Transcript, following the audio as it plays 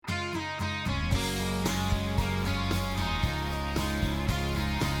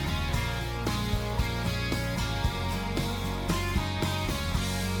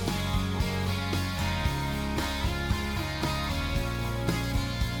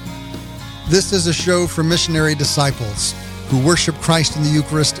This is a show for missionary disciples who worship Christ in the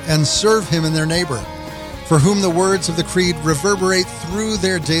Eucharist and serve Him in their neighbor, for whom the words of the Creed reverberate through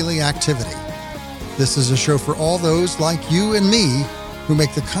their daily activity. This is a show for all those like you and me who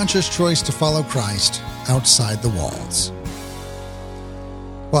make the conscious choice to follow Christ outside the walls.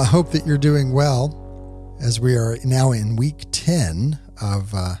 Well, I hope that you're doing well as we are now in week 10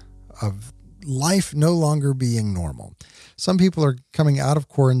 of life no longer being normal. Some people are coming out of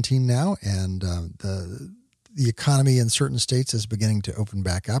quarantine now, and the economy in certain states is beginning to open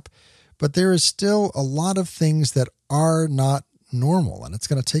back up. But there is still a lot of things that are not normal, and it's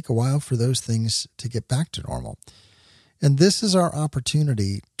going to take a while for those things to get back to normal. And this is our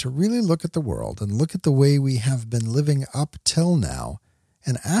opportunity to really look at the world and look at the way we have been living up till now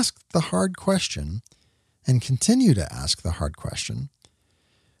and ask the hard question and continue to ask the hard question.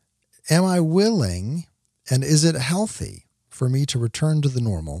 Am I willing, and is it healthy for me to return to the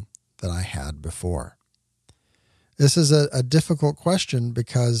normal that I had before? This is a difficult question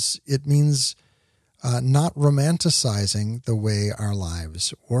because it means not romanticizing the way our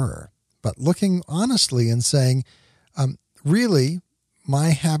lives were, but looking honestly and saying, really, my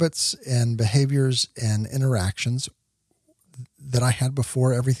habits and behaviors and interactions that I had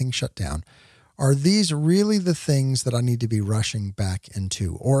before everything shut down, are these really the things that I need to be rushing back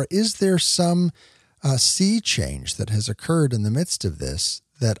into? Or is there some sea change that has occurred in the midst of this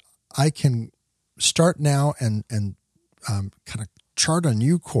that I can start now and kind of chart a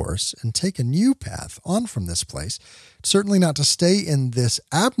new course and take a new path on from this place? Certainly not to stay in this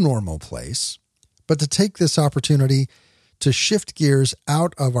abnormal place, but to take this opportunity to shift gears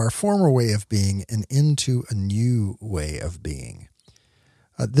out of our former way of being and into a new way of being.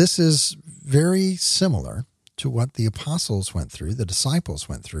 This is very similar to what the apostles went through, the disciples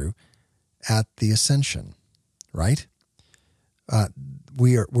went through at the Ascension, right?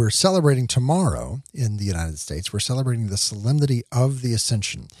 We're celebrating tomorrow in the United States. We're celebrating the solemnity of the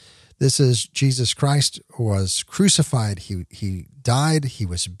Ascension. This is Jesus Christ was crucified. He died. He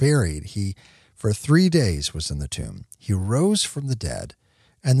was buried. He, for 3 days, was in the tomb. He rose from the dead,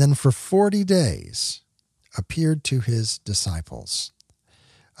 and then for 40 days appeared to his disciples.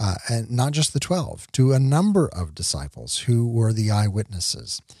 And not just the 12, to a number of disciples who were the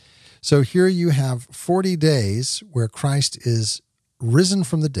eyewitnesses. So here you have 40 days where Christ is risen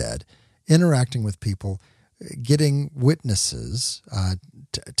from the dead, interacting with people, getting witnesses,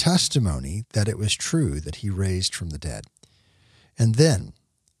 testimony that it was true that he raised from the dead. And then,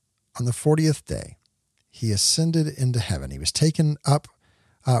 on the 40th day, he ascended into heaven. He was taken up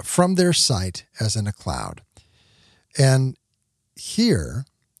from their sight as in a cloud. And here,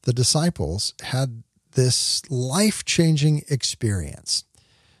 the disciples had this life-changing experience.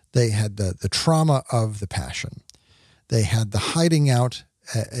 They had the trauma of the passion. They had the hiding out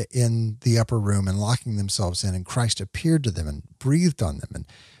in the upper room and locking themselves in, and Christ appeared to them and breathed on them and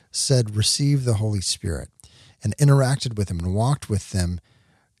said, "Receive the Holy Spirit," and interacted with them and walked with them.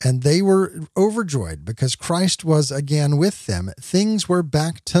 And they were overjoyed because Christ was again with them. Things were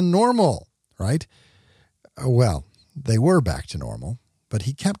back to normal, right? Well, they were back to normal, but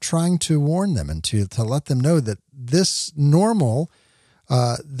he kept trying to warn them and to let them know that this normal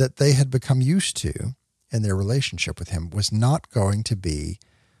that they had become used to in their relationship with him was not going to be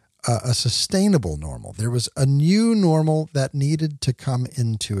a sustainable normal. There was a new normal that needed to come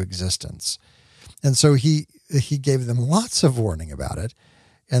into existence. And so he gave them lots of warning about it.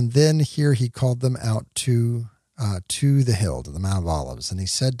 And then here he called them out to the hill, to the Mount of Olives. And he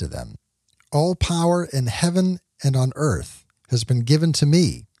said to them, "All power in heaven and on earth has been given to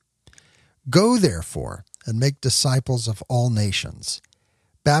me. Go, therefore, and make disciples of all nations,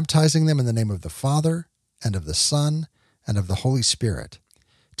 baptizing them in the name of the Father and of the Son and of the Holy Spirit,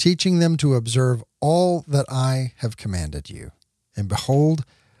 teaching them to observe all that I have commanded you. And behold,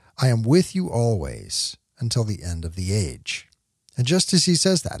 I am with you always until the end of the age." And just as he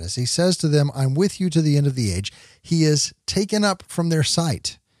says that, as he says to them, "I'm with you to the end of the age," he is taken up from their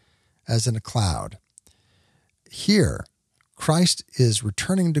sight as in a cloud. Here, Christ is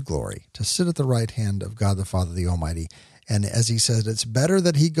returning to glory to sit at the right hand of God the Father, the Almighty. And as he said, it's better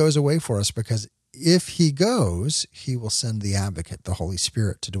that he goes away for us, because if he goes, he will send the advocate, the Holy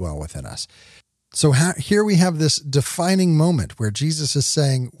Spirit, to dwell within us. So here we have this defining moment where Jesus is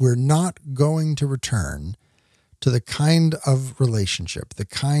saying we're not going to return to the kind of relationship, the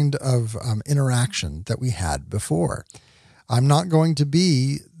kind of interaction that we had before. I'm not going to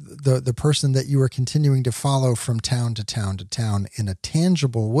be the person that you are continuing to follow from town to town to town in a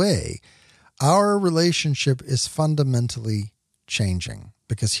tangible way. Our relationship is fundamentally changing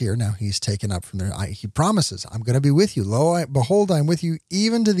because here now he's taken up from there. He promises, I'm going to be with you. Lo, behold, I'm with you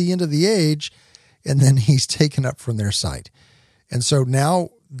even to the end of the age. And then he's taken up from their sight. And so now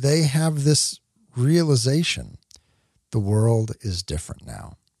they have this realization, the world is different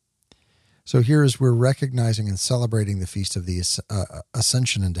now. So here as we're recognizing and celebrating the feast of the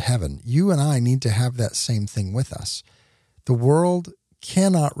Ascension into heaven, you and I need to have that same thing with us. The world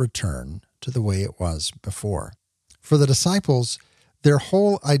cannot return to the way it was before. For the disciples, their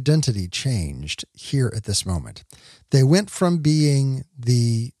whole identity changed here at this moment. They went from being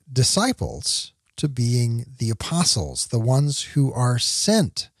the disciples to being the apostles, the ones who are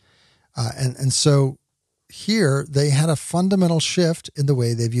sent. And so here they had a fundamental shift in the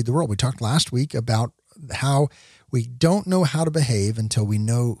way they viewed the world. We talked last week about how we don't know how to behave until we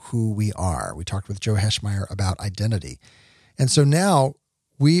know who we are. We talked with Joe Heschmeyer about identity. And so now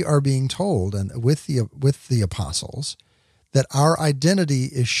we are being told, and with the apostles, that our identity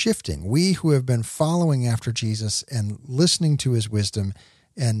is shifting. We who have been following after Jesus and listening to his wisdom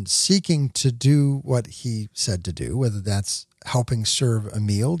and seeking to do what he said to do, whether that's helping serve a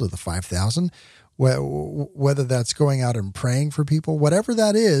meal to the 5,000, whether that's going out and praying for people, whatever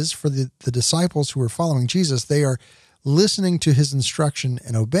that is for the disciples who are following Jesus, they are listening to his instruction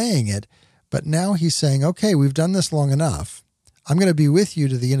and obeying it. But now he's saying, okay, we've done this long enough. I'm going to be with you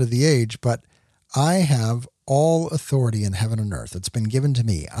to the end of the age, but I have all authority in heaven and earth. It's been given to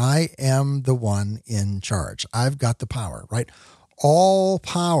me. I am the one in charge. I've got the power, right? All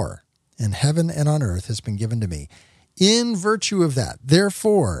power in heaven and on earth has been given to me. In virtue of that,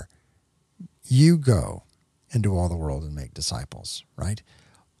 therefore, you go into all the world and make disciples, right?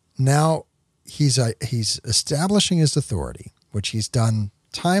 Now, he's establishing his authority, which he's done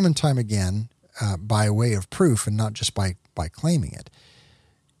time and time again by way of proof and not just by claiming it.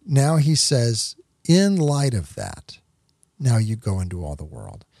 Now he says, in light of that, now you go into all the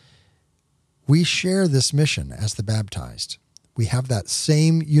world. We share this mission as the baptized. We have that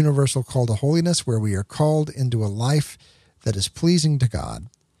same universal call to holiness where we are called into a life that is pleasing to God.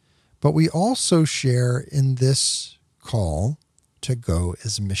 But we also share in this call to go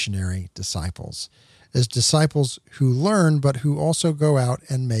as missionary disciples, as disciples who learn, but who also go out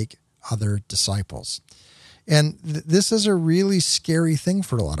and make other disciples. And this is a really scary thing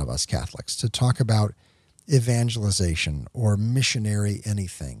for a lot of us Catholics to talk about evangelization or missionary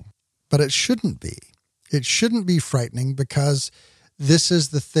anything. But it shouldn't be. It shouldn't be frightening because this is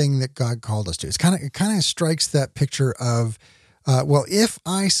the thing that God called us to. It kind of strikes that picture of, well, if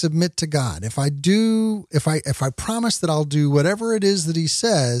I submit to God, if I promise that I'll do whatever it is that he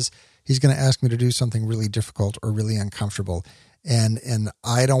says, he's going to ask me to do something really difficult or really uncomfortable. And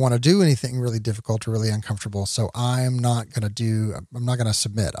I don't want to do anything really difficult or really uncomfortable. So I'm not going to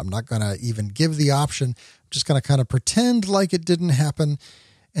submit. I'm not going to even give the option. I'm just going to kind of pretend like it didn't happen.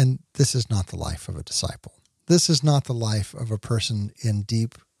 And this is not the life of a disciple. This is not the life of a person in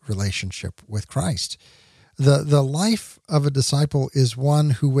deep relationship with Christ. The life of a disciple is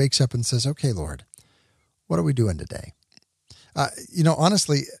one who wakes up and says, okay, Lord, what are we doing today?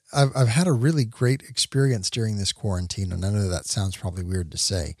 Honestly, I've had a really great experience during this quarantine, and I know that sounds probably weird to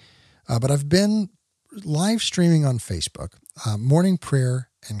say, but I've been live streaming on Facebook, morning prayer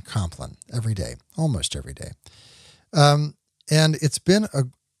and Compline every day, almost every day. And it's been a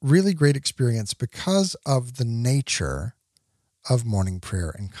really great experience because of the nature of morning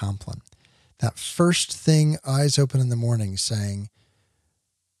prayer and Compline. That first thing, eyes open in the morning, saying,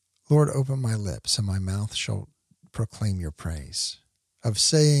 Lord, open my lips and my mouth shall proclaim your praise. Of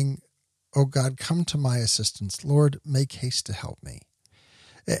saying, oh God, come to my assistance. Lord, make haste to help me.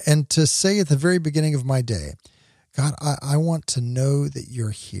 And to say at the very beginning of my day, God, I want to know that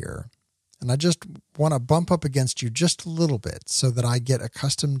you're here. And I just want to bump up against you just a little bit so that I get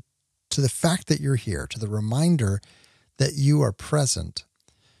accustomed to the fact that you're here, to the reminder that you are present,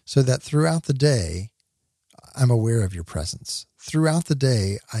 so that throughout the day, I'm aware of your presence. Throughout the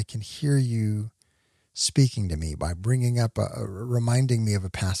day, I can hear you speaking to me by bringing up, reminding me of a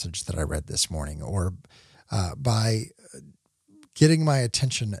passage that I read this morning, or by getting my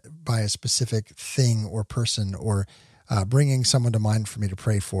attention by a specific thing or person, or bringing someone to mind for me to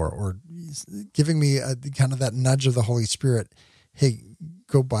pray for, or giving me kind of that nudge of the Holy Spirit, hey,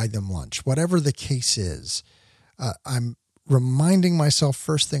 go buy them lunch. Whatever the case is, I'm reminding myself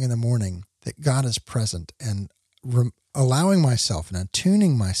first thing in the morning that God is present, and allowing myself and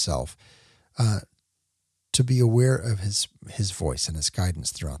attuning myself to be aware of his voice and his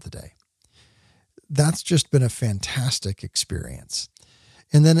guidance throughout the day. That's just been a fantastic experience.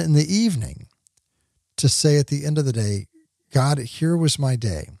 And then in the evening, to say at the end of the day, God, here was my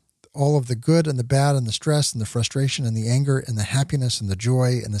day. all of the good and the bad and the stress and the frustration and the anger and the happiness and the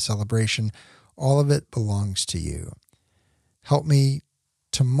joy and the celebration, all of it belongs to you. Help me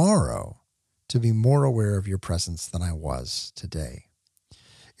tomorrow to be more aware of your presence than I was today.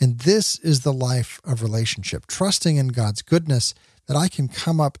 And this is the life of relationship, trusting in God's goodness that I can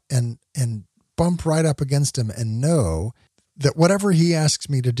come up and bump right up against him and know that whatever he asks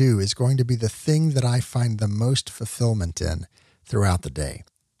me to do is going to be the thing that I find the most fulfillment in throughout the day.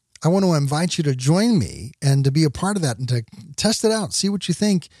 I want to invite you to join me and to be a part of that and to test it out, see what you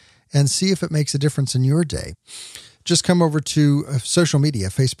think, and see if it makes a difference in your day. Just come over to social media,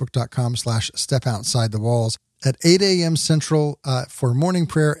 facebook.com/stepoutsideTheWalls at 8 a.m. Central for morning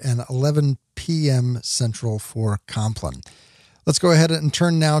prayer and 11 p.m. Central for Compline. Let's go ahead and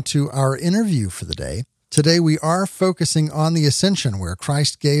turn now to our interview for the day. Today we are focusing on the Ascension, where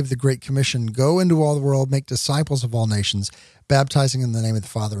Christ gave the Great Commission, go into all the world, make disciples of all nations, baptizing in the name of the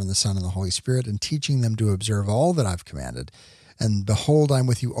Father and the Son and the Holy Spirit, and teaching them to observe all that I've commanded. And behold, I'm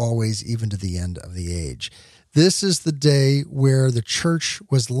with you always, even to the end of the age. This is the day where the church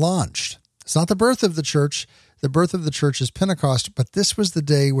was launched. It's not the birth of the church. The birth of the church is Pentecost, but this was the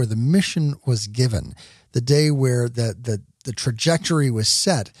day where the mission was given, the day where the trajectory was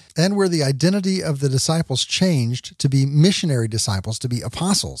set, and where the identity of the disciples changed to be missionary disciples, to be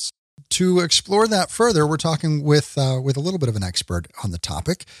apostles. To explore that further, we're talking with a little bit of an expert on the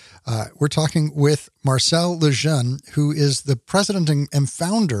topic. We're talking with Marcel LeJeune, who is the president and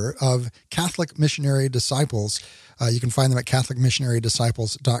founder of Catholic Missionary Disciples. You can find them at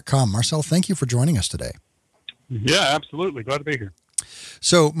catholicmissionarydisciples.com. Marcel, thank you for joining us today. Yeah, absolutely. Glad to be here.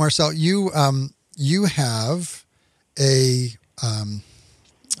 So, Marcel, you have a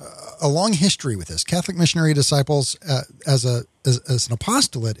long history with this. Catholic Missionary Disciples as an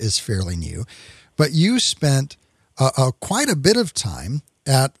apostolate is fairly new, but you spent quite a bit of time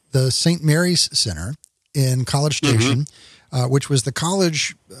at the St. Mary's Center in College Station, which was the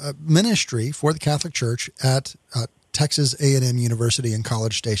college ministry for the Catholic Church at Texas A&M University in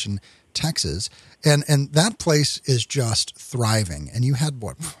College Station, Texas. And that place is just thriving. And you had,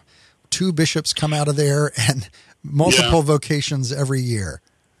 2 bishops come out of there and multiple vocations every year.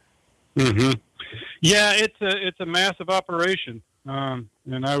 Mm-hmm. Yeah, it's a massive operation.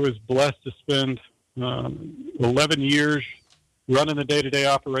 And I was blessed to spend 11 years running the day-to-day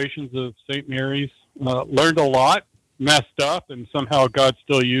operations of St. Mary's. Learned a lot, messed up, and somehow God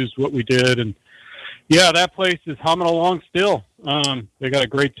still used what we did. And yeah, that place is humming along still. They got a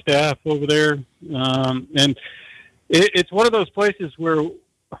great staff over there. And it's one of those places where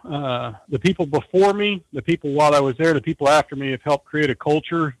the people before me, the people while I was there, the people after me have helped create a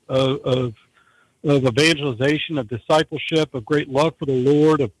culture of evangelization, of discipleship, of great love for the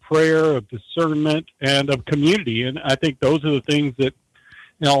Lord, of prayer, of discernment, and of community. And I think those are the things that,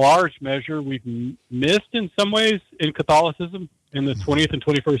 in a large measure, we've missed in some ways in Catholicism in the 20th and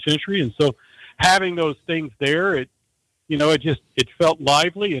 21st century. And so having those things there, it felt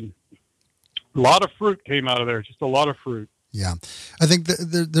lively, and a lot of fruit came out of there, just a lot of fruit. Yeah. I think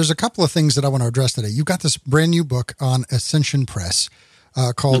there's a couple of things that I want to address today. You've got this brand new book on Ascension Press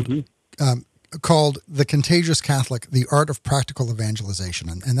called The Contagious Catholic, The Art of Practical Evangelization.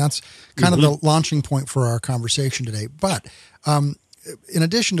 And that's kind of the launching point for our conversation today. But in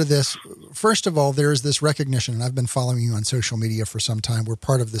addition to this, first of all, there is this recognition, and I've been following you on social media for some time. We're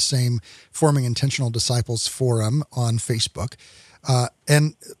part of the same Forming Intentional Disciples Forum on Facebook.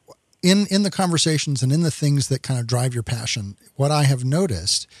 And in the conversations and in the things that kind of drive your passion, what I have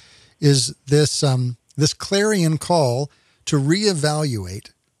noticed is this clarion call to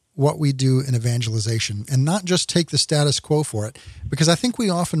reevaluate what we do in evangelization and not just take the status quo for it, because I think we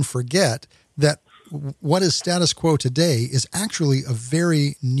often forget that what is status quo today is actually a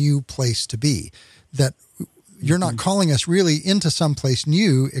very new place to be, that you're not calling us really into some place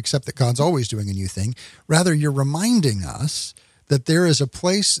new, except that God's always doing a new thing. Rather, you're reminding us that there is a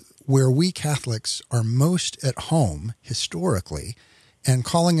place where we Catholics are most at home historically, and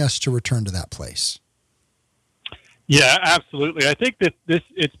calling us to return to that place. Yeah, absolutely. I think that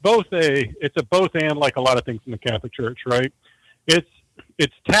it's a both and, like a lot of things in the Catholic Church, right? It's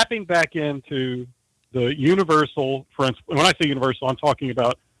tapping back into the universal principle. When I say universal, I'm talking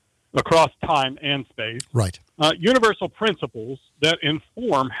about across time and space. Right. Universal principles that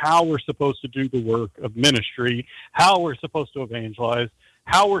inform how we're supposed to do the work of ministry, how we're supposed to evangelize,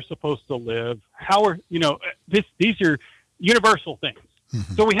 how we're supposed to live, these are universal things.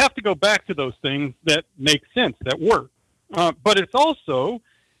 Mm-hmm. So we have to go back to those things that make sense, that work. But it's also,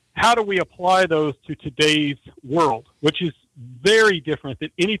 how do we apply those to today's world, which is very different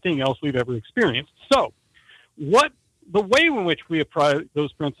than anything else we've ever experienced. So what the way in which we apply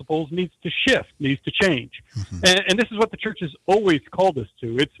those principles needs to shift, needs to change. And this is what the church has always called us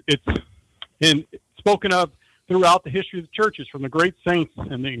to. It's spoken of throughout the history of the churches, from the great saints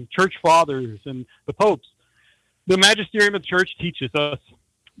and the church fathers and the popes. The magisterium of the church teaches us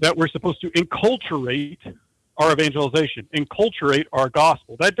that we're supposed to enculturate our evangelization, enculturate our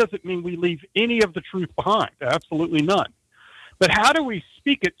gospel. That doesn't mean we leave any of the truth behind, absolutely none. But how do we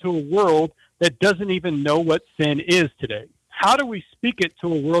speak it to a world that doesn't even know what sin is today? How do we speak it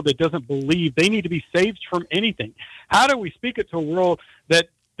to a world that doesn't believe they need to be saved from anything? How do we speak it to a world that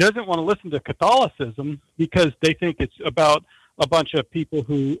doesn't want to listen to Catholicism because they think it's about a bunch of people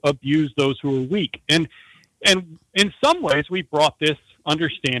who abuse those who are weak? And in some ways, we brought this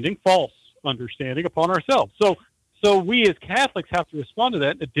false understanding upon ourselves. So we as Catholics have to respond to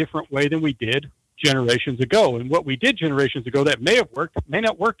that in a different way than we did generations ago. And what we did generations ago that may have worked may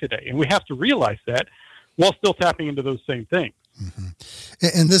not work today. And we have to realize that while still tapping into those same things.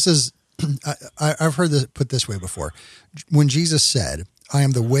 And this is, I've heard this put this way before. When Jesus said, "I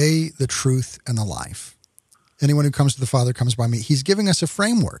am the way, the truth, and the life. Anyone who comes to the Father comes by me," he's giving us a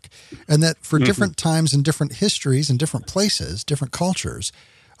framework. And that for different times and different histories and different places, different cultures,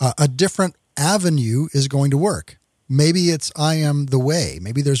 a different avenue is going to work. Maybe it's I am the way.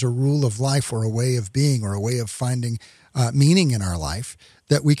 Maybe there's a rule of life or a way of being or a way of finding meaning in our life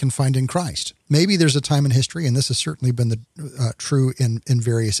that we can find in Christ. Maybe there's a time in history, and this has certainly been true in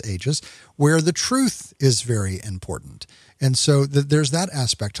various ages, where the truth is very important. And so there's that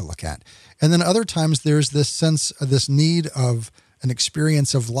aspect to look at. And then other times there's this sense, this need of an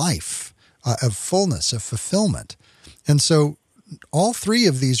experience of life, of fullness, of fulfillment. And so all three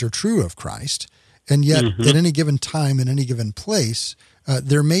of these are true of Christ. And yet at any given time, in any given place,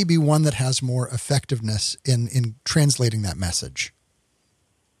 there may be one that has more effectiveness in translating that message.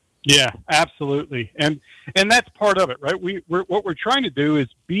 Yeah, absolutely. And that's part of it, right? What we're trying to do is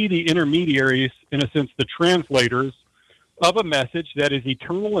be the intermediaries, in a sense, the translators of a message that is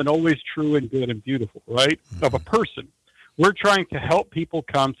eternal and always true and good and beautiful, right? Of a person. We're trying to help people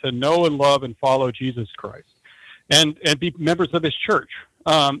come to know and love and follow Jesus Christ and be members of his church.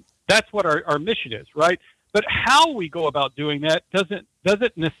 That's what our mission is, right? But how we go about doing that doesn't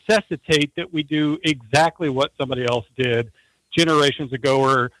necessitate that we do exactly what somebody else did generations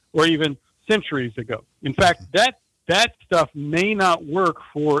ago or even centuries ago. In fact, that stuff may not work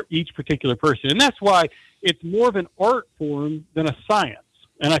for each particular person. And that's why it's more of an art form than a science.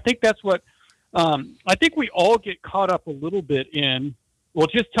 And I think that's what, I think we all get caught up a little bit in, well,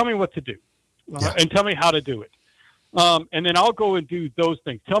 just tell me what to do and tell me how to do it. And then I'll go and do those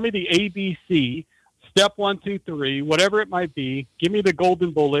things. Tell me the ABC, step 1, 2, 3, whatever it might be. Give me the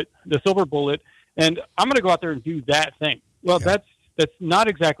golden bullet, the silver bullet, and I'm going to go out there and do that thing. Well, that's not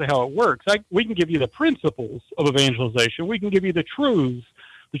exactly how it works. We can give you the principles of evangelization. We can give you the truths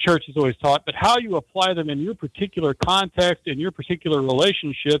the church has always taught, but how you apply them in your particular context, in your particular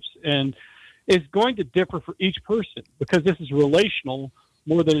relationships, and is going to differ for each person because this is relational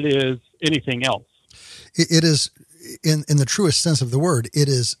more than it is anything else. It is, in the truest sense of the word, it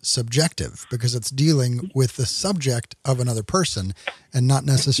is subjective because it's dealing with the subject of another person and not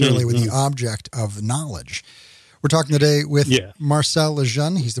necessarily with the object of knowledge. We're talking today with Marcel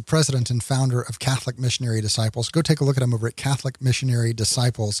LeJeune. He's the president and founder of Catholic Missionary Disciples. Go take a look at him over at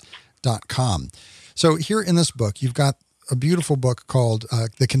CatholicMissionaryDisciples.com. So here in this book, you've got a beautiful book called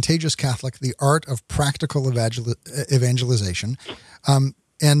The Contagious Catholic, The Art of Practical Evangelization.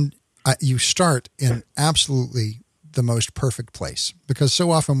 And you start in absolutely the most perfect place, because so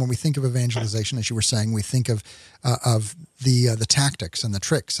often when we think of evangelization, as you were saying, we think of the tactics and the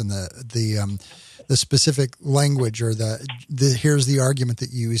tricks and the specific language or the here's the argument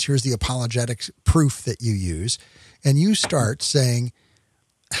that you use, here's the apologetic proof that you use, and you start saying,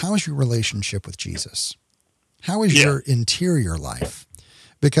 how is your relationship with Jesus? How is your interior life?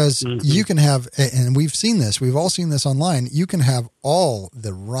 Because you can have, and we've seen this, we've all seen this online, you can have all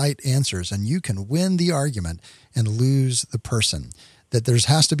the right answers and you can win the argument and lose the person. That there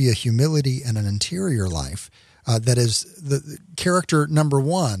has to be a humility and an interior life that is the character number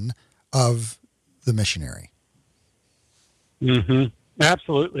one of the missionary.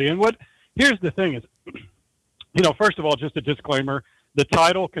 Absolutely. And here's the thing is, first of all, just a disclaimer, the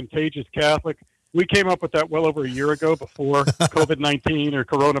title Contagious Catholic, we came up with that well over a year ago before COVID-19 or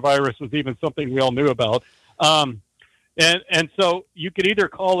coronavirus was even something we all knew about. And so you could either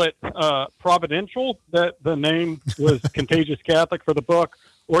call it providential, that the name was Contagious Catholic for the book,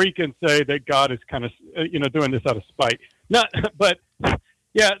 or you can say that God is kind of, doing this out of spite. No, but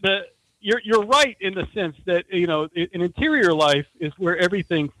you're right in the sense that, an interior life is where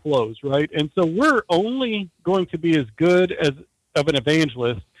everything flows, right? And so we're only going to be as good as of an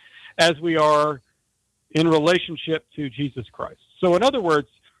evangelist as we are in relationship to Jesus Christ. So in other words,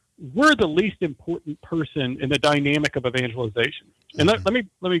 we're the least important person in the dynamic of evangelization. And let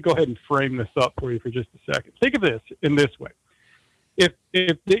me go ahead and frame this up for you for just a second. Think of this in this way. If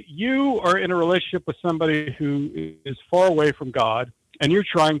you are in a relationship with somebody who is far away from God, and you're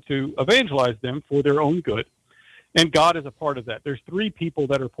trying to evangelize them for their own good, and God is a part of that. There's three people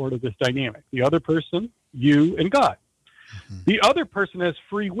that are part of this dynamic: the other person, you, and God. Mm-hmm. The other person has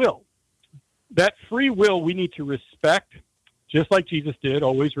free will. That free will we need to respect, just like Jesus did,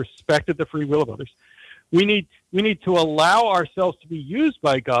 always respected the free will of others. We need to allow ourselves to be used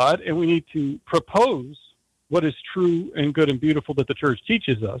by God, and we need to propose what is true and good and beautiful that the church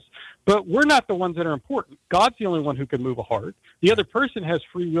teaches us. But we're not the ones that are important. God's the only one who can move a heart. The other person has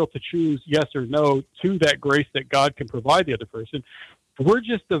free will to choose yes or no to that grace that God can provide the other person. We're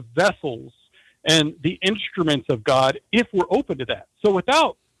just the vessels and the instruments of God if we're open to that. So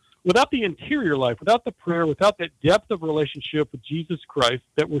without the interior life, without the prayer, without that depth of relationship with Jesus Christ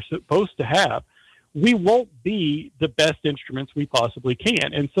that we're supposed to have, we won't be the best instruments we possibly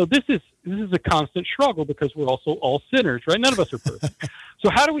can. And so this is a constant struggle because we're also all sinners, right? None of us are perfect. So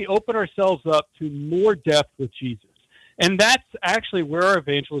how do we open ourselves up to more depth with Jesus? And that's actually where our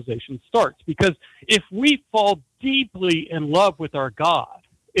evangelization starts, because if we fall deeply in love with our God,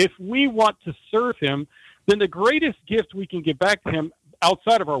 if we want to serve him, then the greatest gift we can give back to him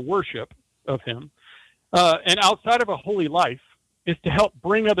outside of our worship of him and outside of a holy life is to help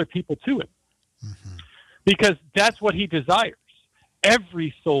bring other people to him. Mm-hmm. Because that's what he desires,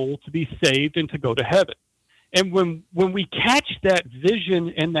 every soul to be saved and to go to heaven. And when we catch that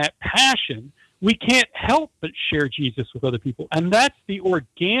vision and that passion, we can't help but share Jesus with other people. And that's the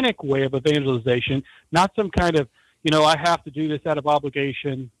organic way of evangelization, not some kind of, I have to do this out of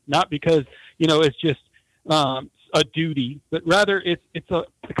obligation, not because, it's just a duty, but rather it's because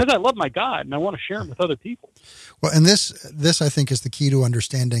I love my God and I want to share him with other people. Well, and this I think is the key to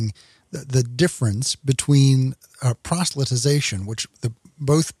understanding the difference between proselytization, which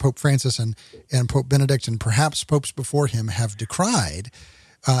both Pope Francis and Pope Benedict and perhaps popes before him have decried,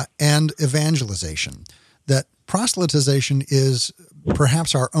 and evangelization. That proselytization is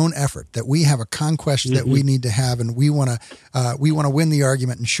perhaps our own effort, that we have a conquest that we need to have, and we want to win the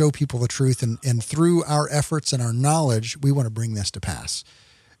argument and show people the truth, and through our efforts and our knowledge, we want to bring this to pass.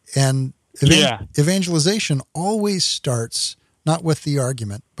 And evangelization always starts not with the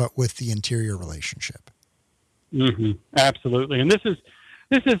argument, but with the interior relationship. Mm-hmm. Absolutely. And this is,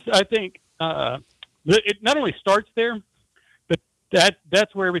 I think, it not only starts there, but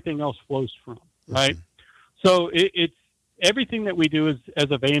that's where everything else flows from, right? Mm-hmm. So it's everything that we do as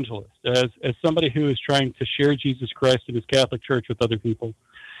evangelists, as somebody who is trying to share Jesus Christ and his Catholic Church with other people,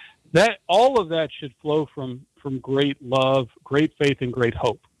 that all of that should flow from great love, great faith, and great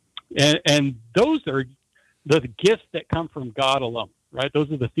hope. And those are the gifts that come from God alone, right?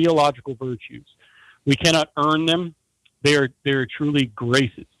 Those are the theological virtues. We cannot earn them. They're truly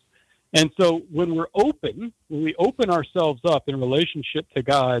graces. And so when we open ourselves up in relationship to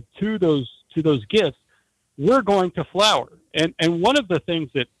God, to those gifts, we're going to flower. And one of the things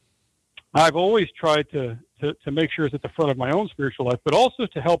that I've always tried to make sure is at the front of my own spiritual life, but also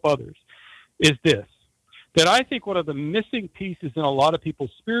to help others, is this, that I think one of the missing pieces in a lot of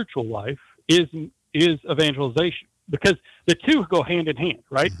people's spiritual life is evangelization, because the two go hand in hand,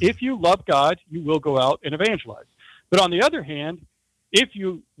 right? Mm-hmm. If you love God, you will go out and evangelize. But on the other hand, if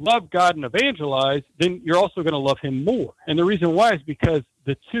you love God and evangelize, then you're also going to love him more. And the reason why is because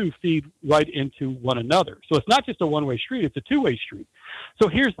the two feed right into one another. So it's not just a one-way street, it's a two-way street. So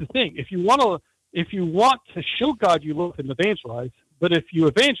here's the thing. If you want to show God you love and evangelize, but if you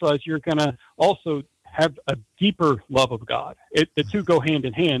evangelize, you're going to also have a deeper love of God. The two go hand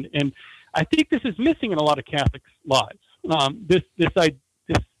in hand. And I think this is missing in a lot of Catholics' lives,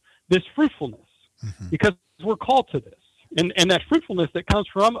 this fruitfulness, mm-hmm. because we're called to this. And that fruitfulness that comes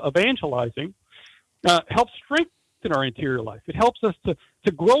from evangelizing helps strengthen our interior life. It helps us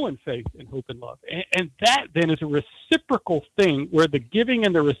to grow in faith and hope and love. And that then is a reciprocal thing where the giving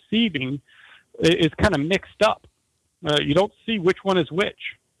and the receiving is kind of mixed up. You don't see which one is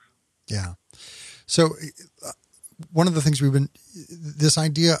which. Yeah. So one of the things this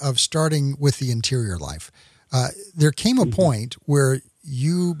idea of starting with the interior life, there came a point where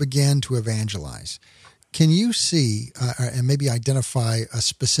you began to evangelize. Can you see and maybe identify a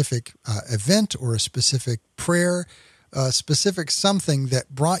specific event or a specific prayer, a specific something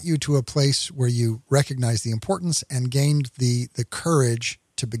that brought you to a place where you recognized the importance and gained the courage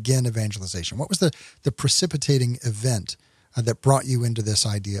to begin evangelization? What was the precipitating event that brought you into this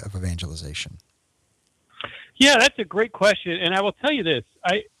idea of evangelization? Yeah, that's a great question, and I will tell you this: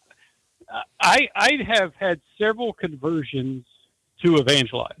 I have had several conversions to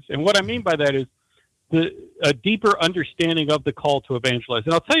evangelize, and what I mean by that is a deeper understanding of the call to evangelize.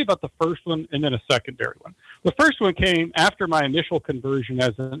 And I'll tell you about the first one and then a secondary one. The first one came after my initial conversion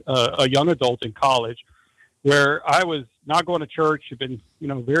as a young adult in college, where I was not going to church, had been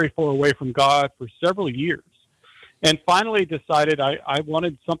very far away from God for several years, and finally decided I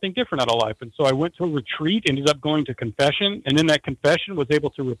wanted something different out of life. And so I went to a retreat, ended up going to confession, and in that confession was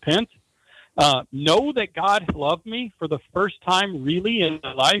able to repent, know that God loved me for the first time really in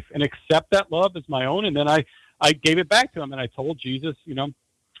my life, and accept that love as my own. And then I gave it back to him, and I told Jesus,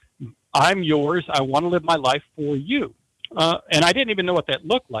 I'm yours. I want to live my life for you. And I didn't even know what that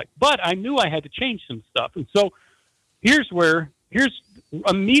looked like, but I knew I had to change some stuff. And so here's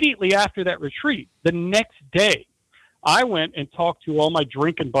immediately after that retreat, the next day, I went and talked to all my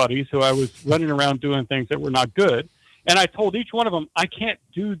drinking buddies who I was running around doing things that were not good. And I told each one of them, I can't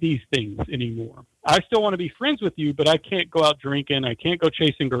do these things anymore. I still want to be friends with you, but I can't go out drinking. I can't go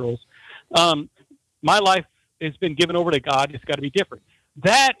chasing girls. My life has been given over to God. It's got to be different.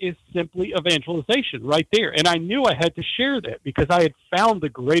 That is simply evangelization right there. And I knew I had to share that because I had found the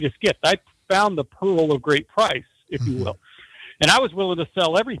greatest gift. I found the pearl of great price, if you will. And I was willing to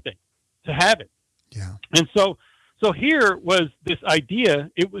sell everything to have it. Yeah. And so here was this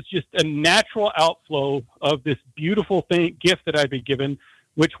idea. It was just a natural outflow of this beautiful gift that I'd been given,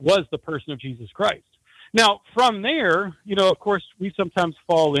 which was the person of Jesus Christ. Now, from there, of course, we sometimes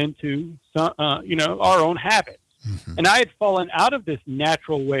fall into, our own habits. Mm-hmm. And I had fallen out of this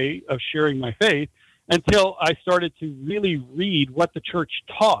natural way of sharing my faith until I started to really read what the church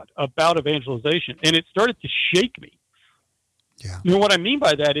taught about evangelization. And it started to shake me. Yeah. What I mean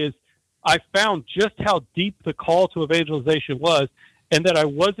by that is I found just how deep the call to evangelization was, and that I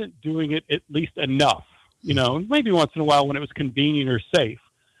wasn't doing it at least enough, maybe once in a while when it was convenient or safe,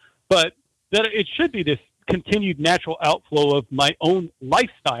 but that it should be this continued natural outflow of my own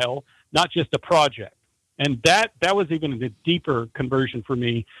lifestyle, not just a project. And that was even a deeper conversion for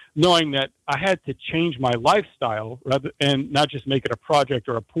me, knowing that I had to change my lifestyle and not just make it a project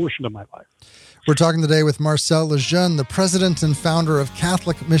or a portion of my life. We're talking today with Marcel LeJeune, the president and founder of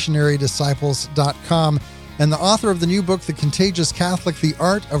CatholicMissionaryDisciples.com and the author of the new book, The Contagious Catholic, The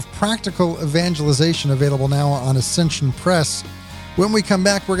Art of Practical Evangelization, available now on Ascension Press. When we come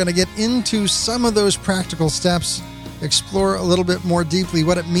back, we're going to get into some of those practical steps, explore a little bit more deeply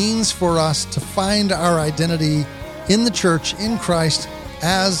what it means for us to find our identity in the church, in Christ,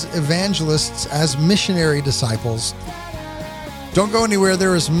 as evangelists, as missionary disciples. Don't go anywhere.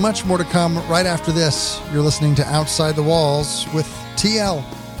 There is much more to come right after this. You're listening to Outside the Walls with TL.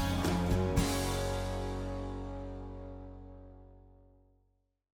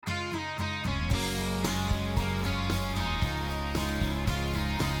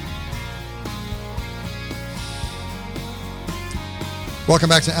 Welcome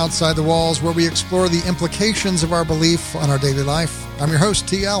back to Outside the Walls, where we explore the implications of our belief on our daily life. I'm your host,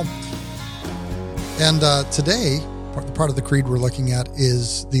 TL. And today, part of the creed we're looking at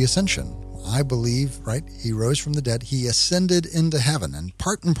is the Ascension. I believe, right, he rose from the dead, he ascended into heaven. And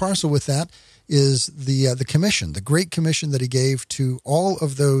part and parcel with that is the commission, the great commission that he gave to all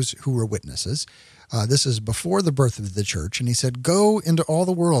of those who were witnesses. This is before the birth of the church. And he said, go into all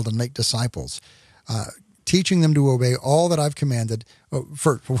the world and make disciples, teaching them to obey all that I've commanded,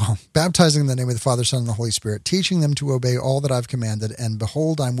 baptizing in the name of the Father, Son, and the Holy Spirit, teaching them to obey all that I've commanded, and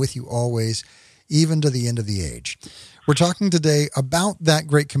behold, I'm with you always, even to the end of the age. We're talking today about that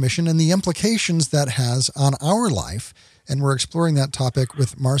Great Commission and the implications that has on our life, and we're exploring that topic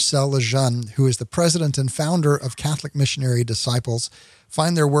with Marcel LeJeune, who is the president and founder of Catholic Missionary Disciples.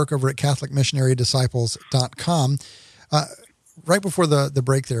 Find their work over at CatholicMissionaryDisciples.com. Right before the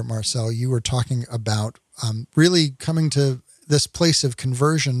break there, Marcel, you were talking about really coming to this place of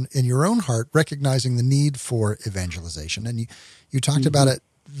conversion in your own heart, recognizing the need for evangelization. And you talked about it,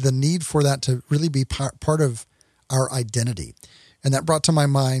 the need for that to really be part of our identity. And that brought to my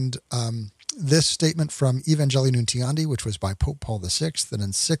mind this statement from Evangelii Nuntiandi, which was by Pope Paul VI, an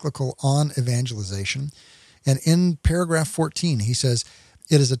encyclical on evangelization. And in paragraph 14, he says,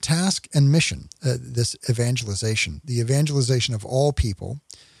 it is a task and mission, this evangelization, the evangelization of all people.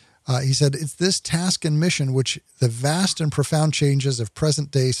 He said, it's this task and mission which the vast and profound changes of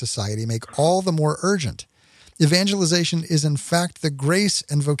present-day society make all the more urgent. Evangelization is, in fact, the grace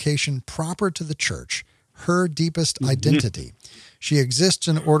and vocation proper to the church, her deepest identity. She exists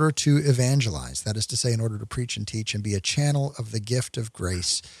in order to evangelize, that is to say, in order to preach and teach and be a channel of the gift of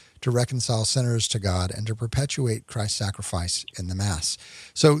grace to reconcile sinners to God and to perpetuate Christ's sacrifice in the Mass.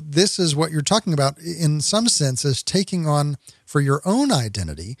 So this is what you're talking about, in some sense, is taking on for your own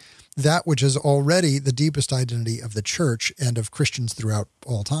identity that which is already the deepest identity of the Church and of Christians throughout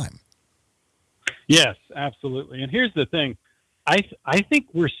all time. Yes, absolutely. And here's the thing. I think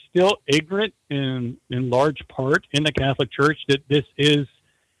we're still ignorant in large part in the Catholic Church that this is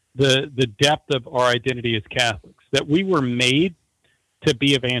the depth of our identity as Catholics, that we were made to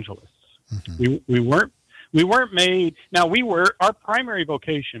be evangelists. We weren't made. Now our primary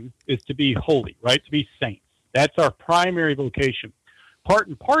vocation is to be holy, right? To be saints. That's our primary vocation. Part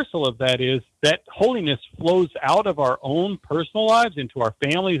and parcel of that is that holiness flows out of our own personal lives into our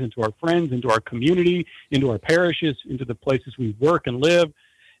families, into our friends, into our community, into our parishes, into the places we work and live.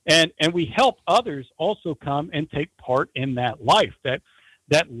 And we help others also come and take part in that life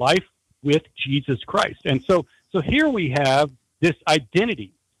life with Jesus Christ. And so here we have this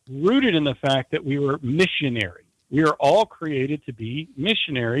identity rooted in the fact that we were missionary. We are all created to be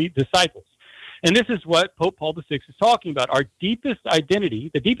missionary disciples. And this is what Pope Paul VI is talking about. Our deepest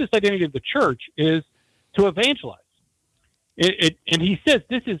identity, the deepest identity of the Church, is to evangelize. And he says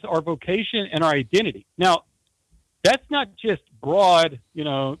this is our vocation and our identity. Now, that's not just broad,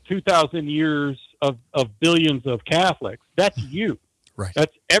 2,000 years of billions of Catholics. That's you. Right.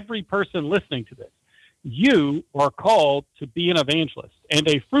 That's every person listening to this. You are called to be an evangelist, and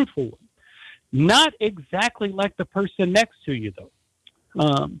a fruitful one. Not exactly like the person next to you,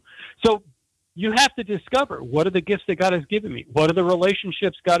 though. So you have to discover, what are the gifts that God has given me? What are the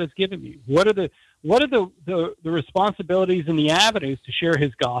relationships God has given me? What are the responsibilities and the avenues to share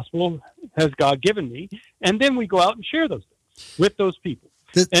his gospel has God given me? And then we go out and share those things with those people.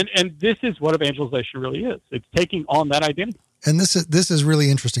 And this is what evangelization really is. It's taking on that identity. And this is really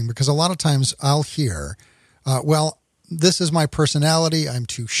interesting, because a lot of times I'll hear, this is my personality. I'm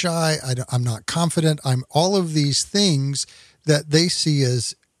too shy. I'm not confident. I'm all of these things that they see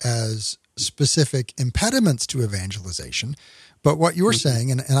as specific impediments to evangelization. But what you're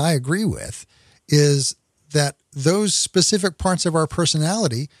saying, and I agree with, is that those specific parts of our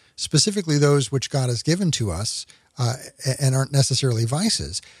personality, specifically those which God has given to us, and aren't necessarily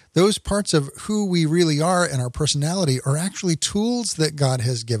vices, those parts of who we really are and our personality are actually tools that God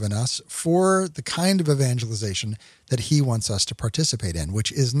has given us for the kind of evangelization that he wants us to participate in,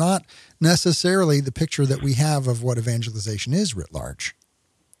 which is not necessarily the picture that we have of what evangelization is writ large.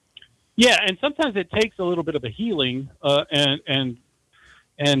 Yeah, and sometimes it takes a little bit of a healing and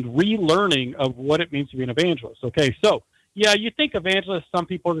relearning of what it means to be an evangelist. Okay, so yeah, you think evangelist, some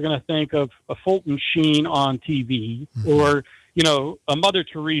people are going to think of a Fulton Sheen on TV, or, a Mother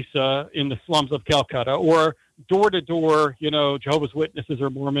Teresa in the slums of Calcutta, or door-to-door, Jehovah's Witnesses or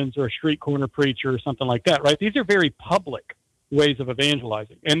Mormons or a street corner preacher or something like that, right? These are very public ways of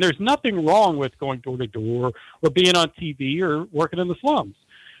evangelizing. And there's nothing wrong with going door-to-door or being on TV or working in the slums.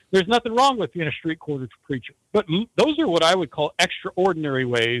 There's nothing wrong with being a street corner preacher. But those are what I would call extraordinary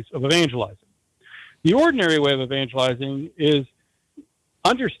ways of evangelizing. The ordinary way of evangelizing is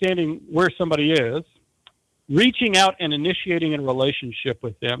understanding where somebody is, reaching out and initiating a relationship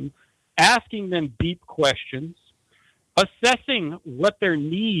with them, asking them deep questions, assessing what their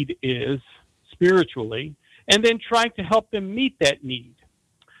need is spiritually, and then trying to help them meet that need.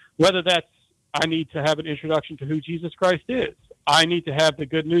 Whether that's, I need to have an introduction to who Jesus Christ is. I need to have the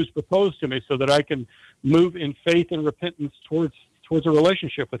good news proposed to me so that I can move in faith and repentance towards a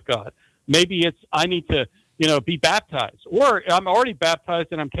relationship with God. Maybe it's, I need to, be baptized, or I'm already baptized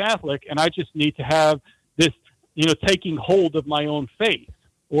and I'm Catholic and I just need to have this, taking hold of my own faith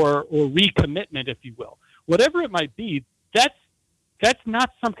or recommitment, if you will. Whatever it might be, that's not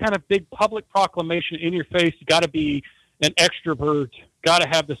some kind of big public proclamation in your face. You got to be an extrovert, got to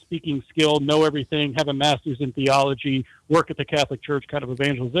have the speaking skill, know everything, have a master's in theology, work at the Catholic Church kind of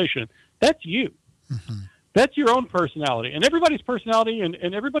evangelization. That's you. Mm-hmm. That's your own personality. And everybody's personality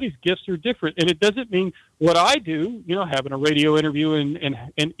and everybody's gifts are different. And it doesn't mean what I do, having a radio interview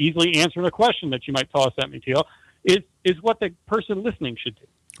and easily answering a question that you might toss at me, TL, is what the person listening should do.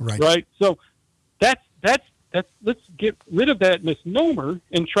 Right? So that's let's get rid of that misnomer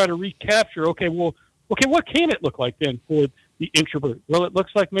and try to recapture, okay, what can it look like then for the introvert? Well, it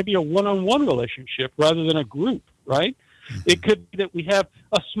looks like maybe a one-on-one relationship rather than a group, right? Mm-hmm. It could be that we have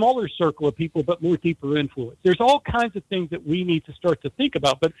a smaller circle of people, but more deeper influence. There's all kinds of things that we need to start to think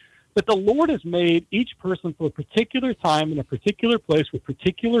about, but the Lord has made each person for a particular time in a particular place with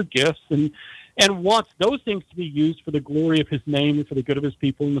particular gifts and wants those things to be used for the glory of his name and for the good of his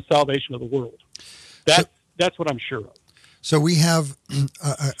people and the salvation of the world. That's what I'm sure of. So we have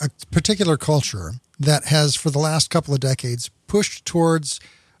a particular culture that has, for the last couple of decades, pushed towards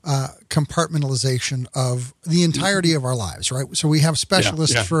compartmentalization of the entirety of our lives, right? So we have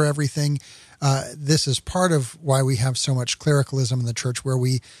specialists for everything. This is part of why we have so much clericalism in the church, where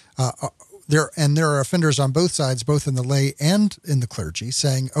there are offenders on both sides, both in the lay and in the clergy,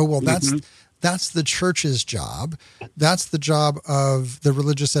 saying, "Oh, well, that's the church's job. That's the job of the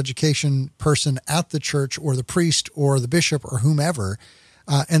religious education person at the church, or the priest, or the bishop, or whomever."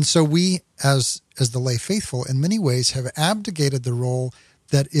 And so we, as the lay faithful, in many ways have abdicated the role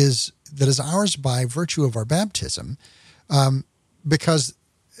that is ours by virtue of our baptism, because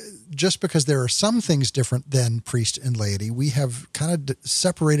there are some things different than priest and laity, we have kind of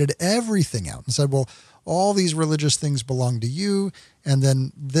separated everything out and said, well, all these religious things belong to you, and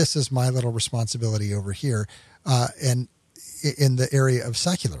then this is my little responsibility over here, and in the area of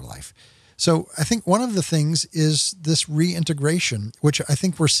secular life. So I think one of the things is this reintegration, which I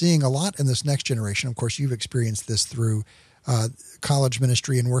think we're seeing a lot in this next generation. Of course, you've experienced this through college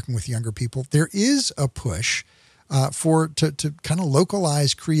ministry and working with younger people. There is a push to kind of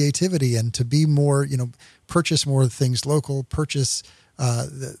localize creativity and to be more, purchase more things local, purchase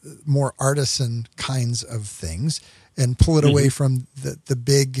more artisan kinds of things, and pull it away from the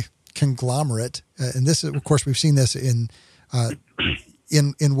big conglomerate. And this, of course, we've seen this in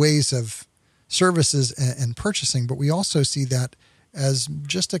ways of services and purchasing, but we also see that as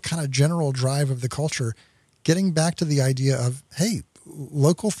just a kind of general drive of the culture, getting back to the idea of, hey,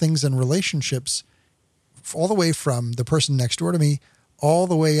 local things and relationships, all the way from the person next door to me, all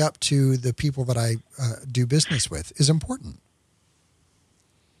the way up to the people that I do business with, is important.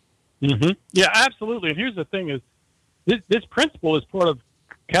 Mm-hmm. Yeah, absolutely. And here's the thing: is this principle is part of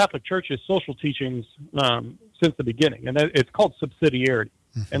Catholic Church's social teachings since the beginning, and it's called subsidiarity.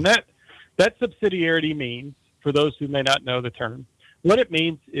 Mm-hmm. And that subsidiarity means, for those who may not know the term, what it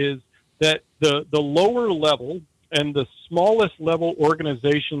means is that the lower level and the smallest level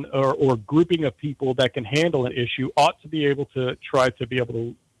organization or grouping of people that can handle an issue ought to be able to try to be able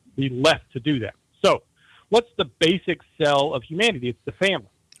to be left to do that. So what's the basic cell of humanity? It's the family.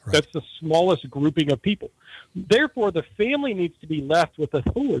 Right. That's the smallest grouping of people. Therefore, the family needs to be left with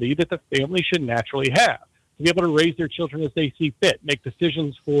authority that the family should naturally have, to be able to raise their children as they see fit, make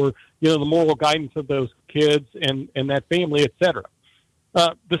decisions for the moral guidance of those kids and that family, etc.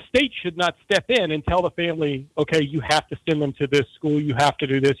 The state should not step in and tell the family, okay, you have to send them to this school, you have to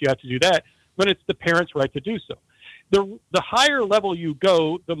do this, you have to do that, but it's the parents' right to do so. The higher level you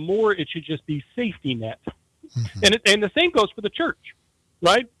go, the more it should just be safety net. Mm-hmm. And the same goes for the church,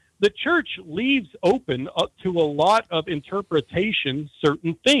 right? The church leaves open up to a lot of interpretation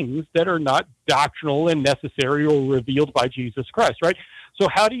certain things that are not doctrinal and necessary or revealed by Jesus Christ, right? So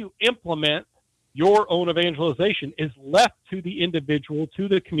how do you implement your own evangelization is left to the individual, to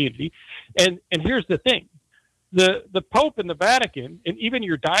the community. And here's the thing. The Pope and the Vatican and even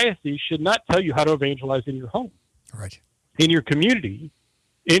your diocese should not tell you how to evangelize in your home, right, in your community,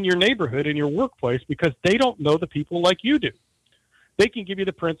 in your neighborhood, in your workplace, because they don't know the people like you do. They can give you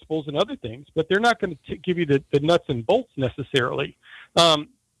the principles and other things, but they're not going to give you the nuts and bolts necessarily.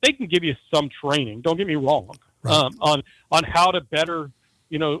 They can give you some training, don't get me wrong, right, on how to better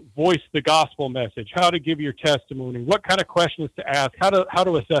voice the gospel message, how to give your testimony, what kind of questions to ask, how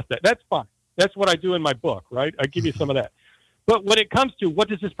to assess that. That's fine. That's what I do in my book, right? I give you some of that. But when it comes to what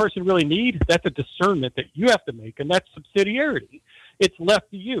does this person really need, that's a discernment that you have to make, and that's subsidiarity. It's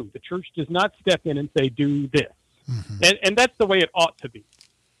left to you. The church does not step in and say, do this. Mm-hmm. And that's the way it ought to be,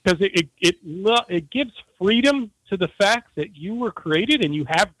 because it gives freedom to the fact that you were created and you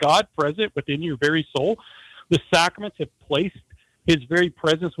have God present within your very soul. The sacraments have placed his very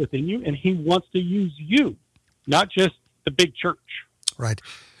presence within you, and he wants to use you, not just the big church. Right.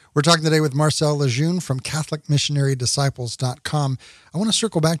 We're talking today with Marcel LeJeune from CatholicMissionaryDisciples.com. I want to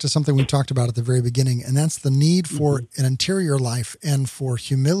circle back to something we talked about at the very beginning, and that's the need for an interior life and for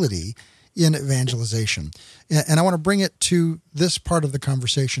humility in evangelization. And I want to bring it to this part of the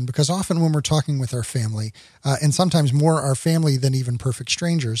conversation, because often when we're talking with our family, and sometimes more our family than even perfect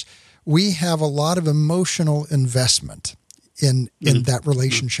strangers, we have a lot of emotional investment in that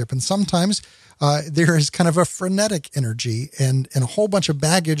relationship. And sometimes there is kind of a frenetic energy and a whole bunch of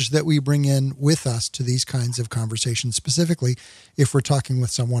baggage that we bring in with us to these kinds of conversations, specifically if we're talking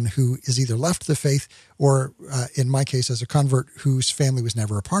with someone who is either left the faith or, in my case, as a convert, whose family was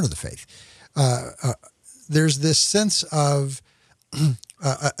never a part of the faith. There's this sense of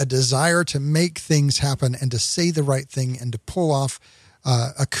a desire to make things happen and to say the right thing and to pull off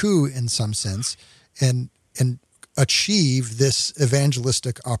a coup in some sense and achieve this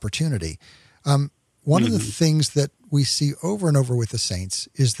evangelistic opportunity. one of the things that we see over and over with the saints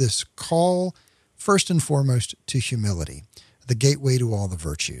is this call, first and foremost, to humility, the gateway to all the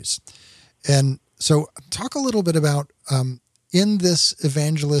virtues. And so talk a little bit about, in this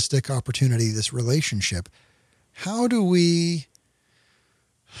evangelistic opportunity, this relationship, how do we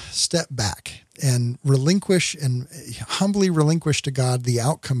step back and relinquish and humbly relinquish to God the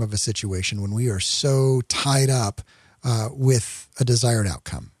outcome of a situation when we are so tied up with a desired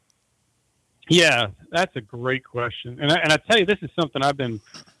outcome? Yeah, that's a great question. And I tell you, this is something I've been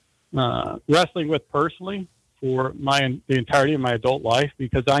wrestling with personally for the entirety of my adult life,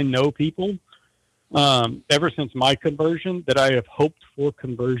 because I know people ever since my conversion that I have hoped for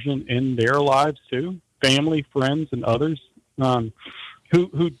conversion in their lives too, family, friends, and others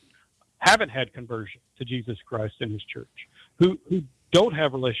who haven't had conversion to Jesus Christ and his church, who don't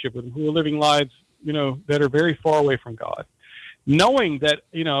have a relationship with him, who are living lives, that are very far away from God. Knowing that,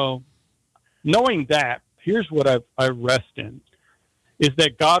 here's what I rest in, is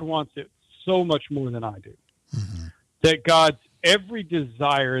that God wants it so much more than I do. Mm-hmm. That God's every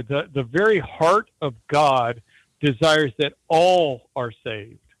desire, the very heart of God desires that all are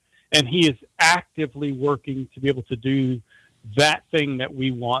saved. And he is actively working to be able to do that thing that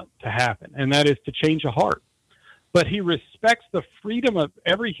we want to happen, and that is to change a heart. But he respects the freedom of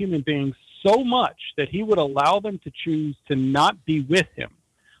every human being so much that he would allow them to choose to not be with him.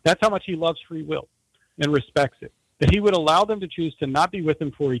 That's how much he loves free will and respects it. That he would allow them to choose to not be with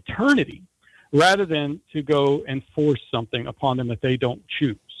him for eternity, rather than to go and force something upon them that they don't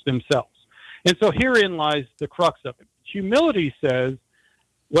choose themselves. And so herein lies the crux of it. Humility says,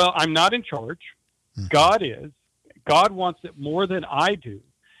 well, I'm not in charge. Mm-hmm. God is. God wants it more than I do.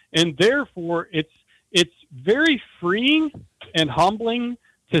 And therefore, it's very freeing and humbling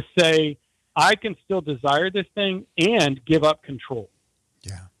to say, I can still desire this thing and give up control.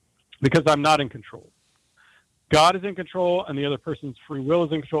 Yeah. Because I'm not in control. God is in control, and the other person's free will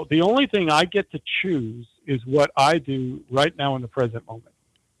is in control. The only thing I get to choose is what I do right now in the present moment.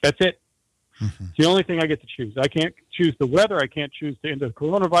 That's it. Mm-hmm. It's the only thing I get to choose. I can't choose the weather. I can't choose to end the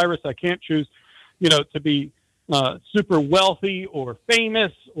coronavirus. I can't choose, to be super wealthy or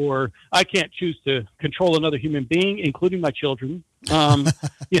famous, or I can't choose to control another human being, including my children.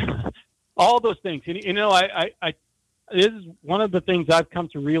 All those things. And, I this is one of the things I've come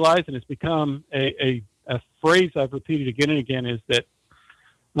to realize, and it's become a phrase I've repeated again and again, is that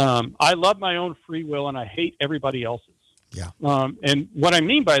I love my own free will and I hate everybody else's. Yeah. And what I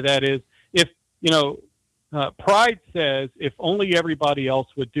mean by that is, if, pride says, if only everybody else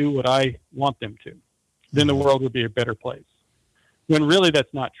would do what I want them to, then the world would be a better place. When really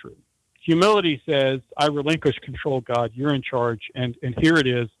that's not true. Humility says, I relinquish control, God, you're in charge, and here it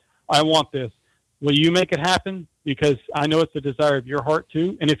is. I want this. Will you make it happen? Because I know it's the desire of your heart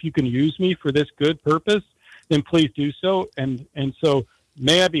too. And if you can use me for this good purpose, then please do so. And so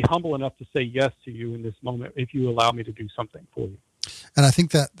may I be humble enough to say yes to you in this moment if you allow me to do something for you. And I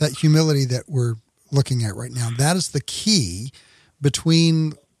think that humility that we're looking at right now, that is the key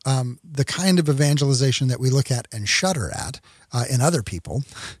between the kind of evangelization that we look at and shudder at in other people,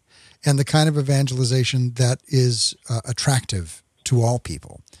 and the kind of evangelization that is attractive to all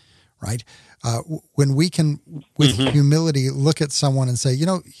people, right? When we can, with humility, look at someone and say,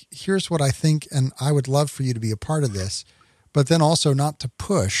 here's what I think, and I would love for you to be a part of this, but then also not to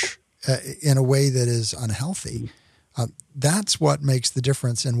push in a way that is unhealthy. That's what makes the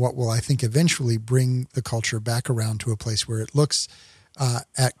difference, and what will, I think, eventually bring the culture back around to a place where it looks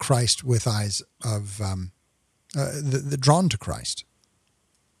at Christ with eyes of the drawn to Christ.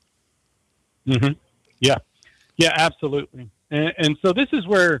 Mm-hmm. Yeah, absolutely. And so this is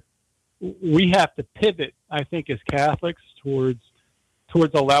where we have to pivot, I think, as Catholics towards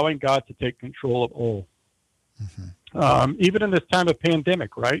allowing God to take control of all. Mm-hmm. Even in this time of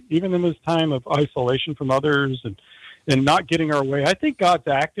pandemic, right? Even in this time of isolation from others and not getting our way, I think God's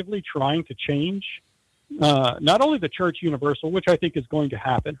actively trying to change not only the church universal, which I think is going to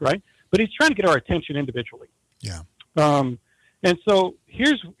happen, right? But he's trying to get our attention individually. Yeah. And so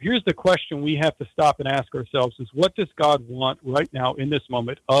here's the question we have to stop and ask ourselves is, what does God want right now in this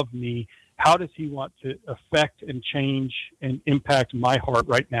moment of me? How does he want to affect and change and impact my heart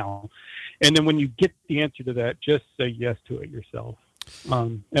right now? And then when you get the answer to that, just say yes to it yourself.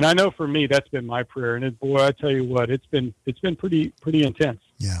 And I know for me, that's been my prayer. And boy, I tell you what, it's been pretty intense.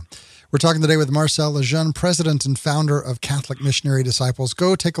 Yeah. We're talking today with Marcel LeJeune, president and founder of Catholic Missionary Disciples.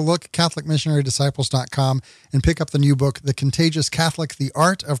 Go take a look, CatholicMissionaryDisciples.com, and pick up the new book, The Contagious Catholic, The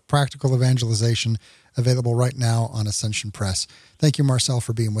Art of Practical Evangelization, available right now on Ascension Press. Thank you, Marcel,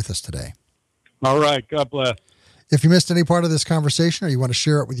 for being with us today. All right. God bless. If you missed any part of this conversation or you want to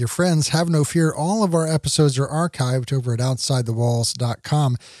share it with your friends, have no fear. All of our episodes are archived over at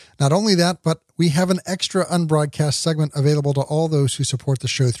OutsideTheWalls.com. Not only that, but we have an extra unbroadcast segment available to all those who support the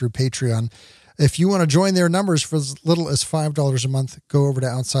show through Patreon. If you want to join their numbers for as little as $5 a month, go over to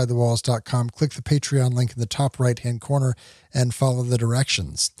OutsideTheWalls.com, click the Patreon link in the top right-hand corner, and follow the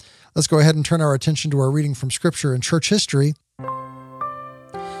directions. Let's go ahead and turn our attention to our reading from Scripture and church history.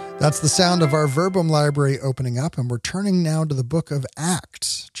 That's the sound of our verbum library opening up, and we're turning now to the book of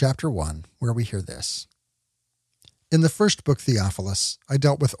Acts, chapter 1, where we hear this. In the first book, Theophilus, I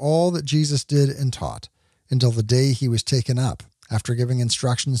dealt with all that Jesus did and taught until the day he was taken up, after giving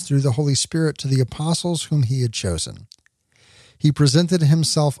instructions through the Holy Spirit to the apostles whom he had chosen. He presented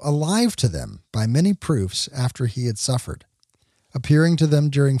himself alive to them by many proofs after he had suffered, appearing to them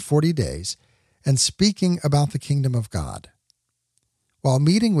during 40 days and speaking about the kingdom of God. While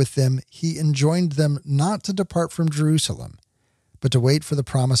meeting with them, he enjoined them not to depart from Jerusalem, but to wait for the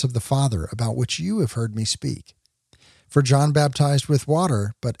promise of the Father, about which you have heard me speak. For John baptized with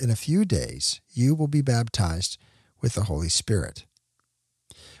water, but in a few days you will be baptized with the Holy Spirit.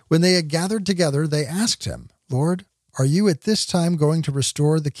 When they had gathered together, they asked him, Lord, are you at this time going to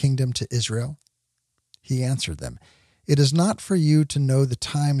restore the kingdom to Israel? He answered them, It is not for you to know the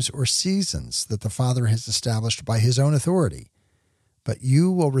times or seasons that the Father has established by his own authority, but you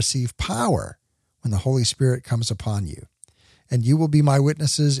will receive power when the Holy Spirit comes upon you, and you will be my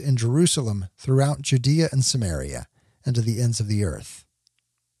witnesses in Jerusalem, throughout Judea and Samaria, and to the ends of the earth.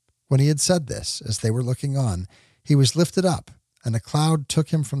 When he had said this, as they were looking on, he was lifted up, and a cloud took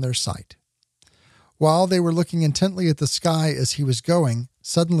him from their sight. While they were looking intently at the sky as he was going,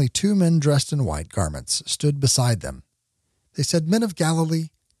 suddenly 2 men dressed in white garments stood beside them. They said, Men of Galilee,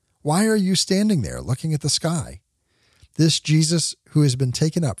 why are you standing there looking at the sky? This Jesus, who has been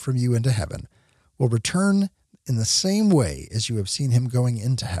taken up from you into heaven, will return in the same way as you have seen him going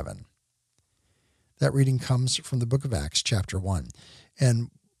into heaven. That reading comes from the book of Acts, chapter 1.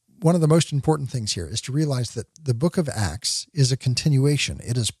 And one of the most important things here is to realize that the book of Acts is a continuation.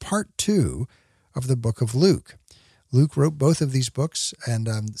 It is part 2 of the book of Luke. Luke wrote both of these books, and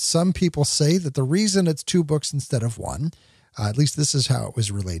some people say that the reason it's 2 books instead of 1, at least this is how it was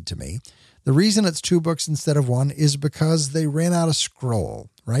relayed to me, the reason it's 2 books instead of 1 is because they ran out of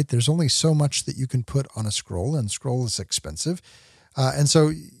scroll, right? There's only so much that you can put on a scroll, and scroll is expensive. And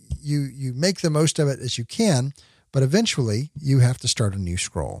so you make the most of it as you can, but eventually you have to start a new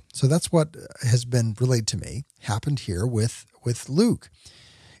scroll. So that's what has been relayed to me, happened here with Luke.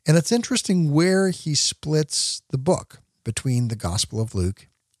 And it's interesting where he splits the book between the Gospel of Luke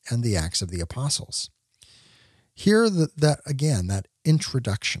and the Acts of the Apostles. Here, that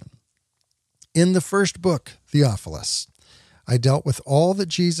introduction. In the first book, Theophilus, I dealt with all that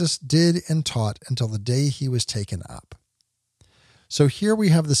Jesus did and taught until the day he was taken up. So here we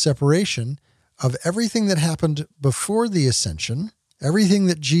have the separation of everything that happened before the ascension, everything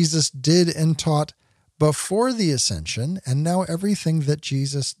that Jesus did and taught before the ascension, and now everything that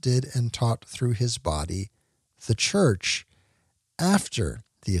Jesus did and taught through his body, the church, after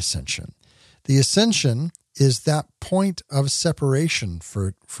the ascension. The ascension is that point of separation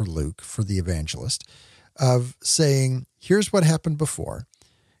for Luke, for the evangelist, of saying, here's what happened before,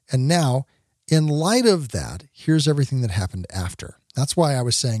 and now, in light of that, here's everything that happened after. That's why I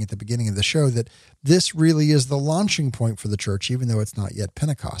was saying at the beginning of the show that this really is the launching point for the church, even though it's not yet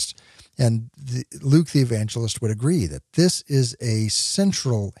Pentecost. And Luke the evangelist would agree that this is a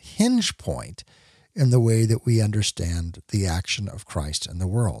central hinge point in the way that we understand the action of Christ in the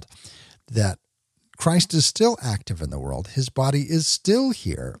world, that Christ is still active in the world. His body is still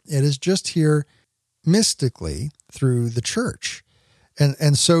here. It is just here mystically through the church.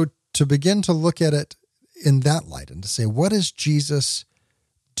 And so to begin to look at it in that light and to say, what is Jesus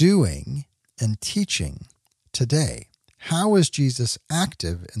doing and teaching today? How is Jesus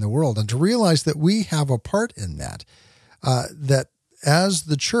active in the world? And to realize that we have a part in that, that as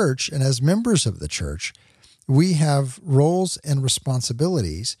the church and as members of the church, we have roles and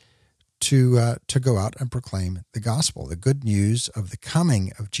responsibilities to go out and proclaim the gospel, the good news of the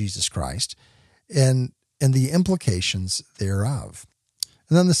coming of Jesus Christ, and the implications thereof.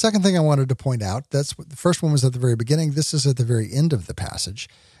 And then the second thing I wanted to point out, that's what the first one was at the very beginning. This is at the very end of the passage,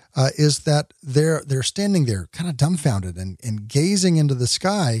 is that they're standing there kind of dumbfounded and gazing into the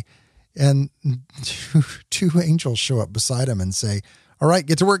sky, and two angels show up beside him and say, all right,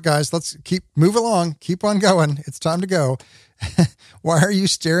 get to work, guys. Let's move along. Keep on going. It's time to go. Why are you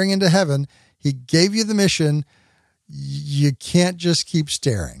staring into heaven? He gave you the mission. You can't just keep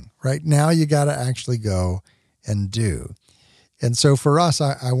staring. Right now, you got to actually go and do. And so for us,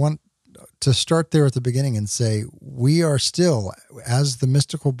 I want to start there at the beginning and say, we are still, as the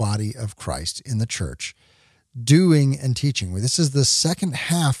mystical body of Christ in the church, doing and teaching. This is the second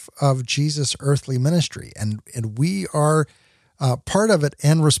half of Jesus' earthly ministry, and we are part of it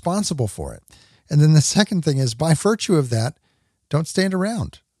and responsible for it. And then the second thing is, by virtue of that, don't stand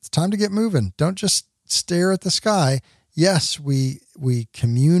around. It's time to get moving. Don't just stare at the sky. Yes, we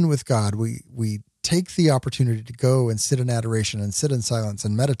commune with God. We take the opportunity to go and sit in adoration and sit in silence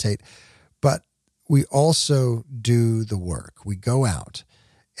and meditate, but we also do the work. We go out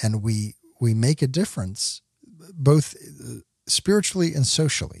and we make a difference, both spiritually and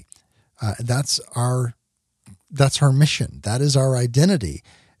socially. That's our mission. That is our identity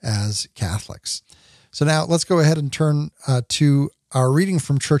as Catholics. So now let's go ahead and turn to our reading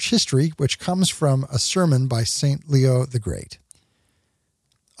from church history, which comes from a sermon by St. Leo the Great.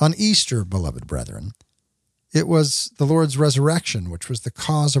 On Easter, beloved brethren, it was the Lord's resurrection which was the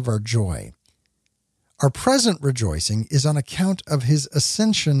cause of our joy. Our present rejoicing is on account of his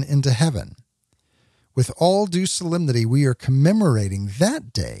ascension into heaven. With all due solemnity, we are commemorating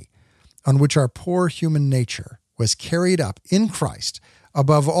that day on which our poor human nature was carried up in Christ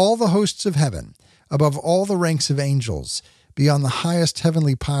above all the hosts of heaven, above all the ranks of angels, beyond the highest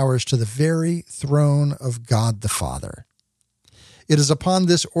heavenly powers to the very throne of God the Father. It is upon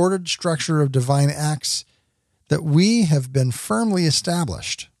this ordered structure of divine acts that we have been firmly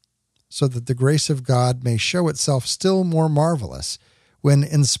established, so that the grace of God may show itself still more marvelous when,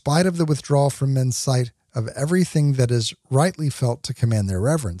 in spite of the withdrawal from men's sight of everything that is rightly felt to command their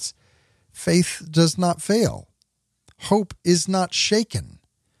reverence, faith does not fail, hope is not shaken,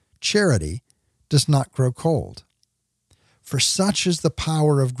 charity does not grow cold. For such is the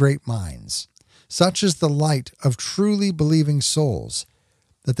power of great minds, such is the light of truly believing souls,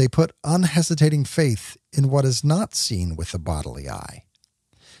 that they put unhesitating faith in what is not seen with the bodily eye.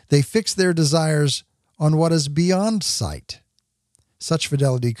 They fix their desires on what is beyond sight. Such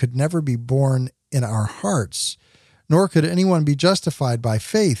fidelity could never be born in our hearts, nor could anyone be justified by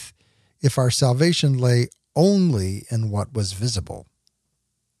faith if our salvation lay only in what was visible.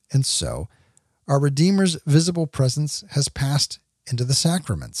 And so, our Redeemer's visible presence has passed into the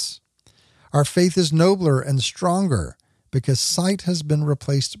sacraments. Our faith is nobler and stronger because sight has been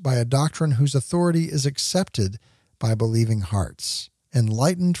replaced by a doctrine whose authority is accepted by believing hearts,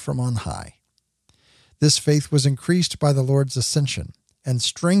 enlightened from on high. This faith was increased by the Lord's ascension and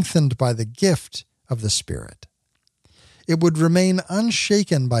strengthened by the gift of the Spirit. It would remain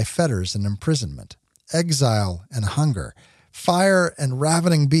unshaken by fetters and imprisonment, exile and hunger, fire and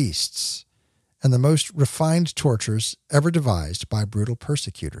ravening beasts, and the most refined tortures ever devised by brutal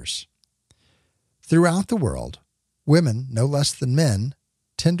persecutors. Throughout the world, women, no less than men,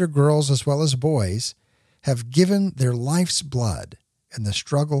 tender girls as well as boys, have given their life's blood in the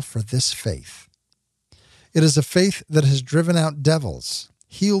struggle for this faith. It is a faith that has driven out devils,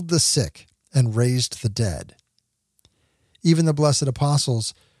 healed the sick, and raised the dead. Even the blessed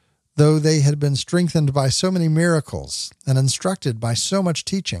apostles, though they had been strengthened by so many miracles and instructed by so much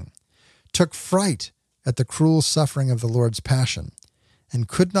teaching, took fright at the cruel suffering of the Lord's passion and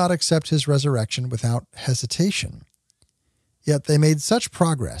could not accept his resurrection without hesitation. Yet they made such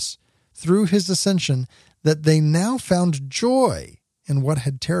progress through his ascension that they now found joy in what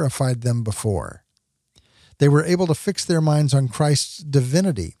had terrified them before. They were able to fix their minds on Christ's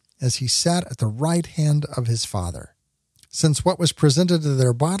divinity as he sat at the right hand of his Father, since what was presented to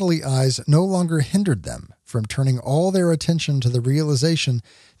their bodily eyes no longer hindered them from turning all their attention to the realization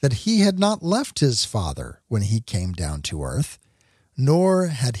that he had not left his Father when he came down to earth, nor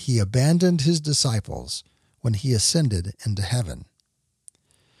had he abandoned his disciples when he ascended into heaven.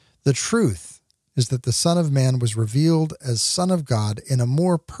 The truth is that the Son of Man was revealed as Son of God in a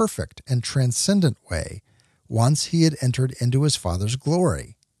more perfect and transcendent way once he had entered into his Father's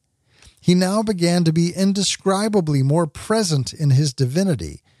glory. He now began to be indescribably more present in his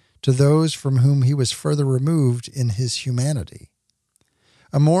divinity to those from whom he was further removed in his humanity.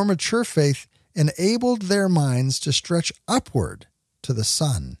 A more mature faith enabled their minds to stretch upward to the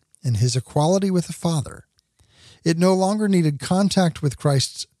Son in his equality with the Father. It no longer needed contact with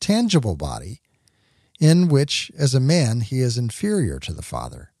Christ's tangible body, in which, as a man, he is inferior to the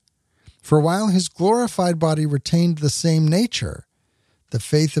Father. For while his glorified body retained the same nature, the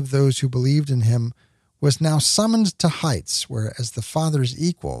faith of those who believed in him was now summoned to heights where, as the Father's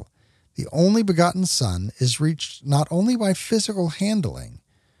equal, the only begotten Son is reached not only by physical handling,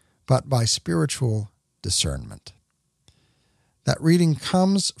 but by spiritual discernment. That reading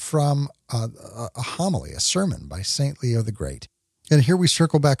comes from a homily, a sermon by St. Leo the Great. And here we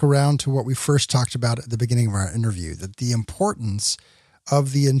circle back around to what we first talked about at the beginning of our interview, that the importance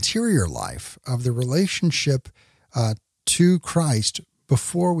of the interior life, of the relationship to Christ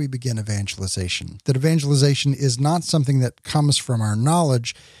before we begin evangelization. That evangelization is not something that comes from our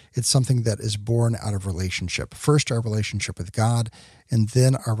knowledge. It's something that is born out of relationship. First, our relationship with God, and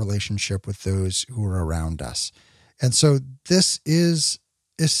then our relationship with those who are around us. And so this is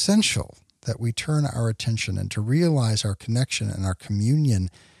essential, that we turn our attention and to realize our connection and our communion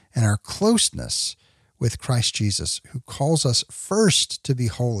and our closeness with Christ Jesus, who calls us first to be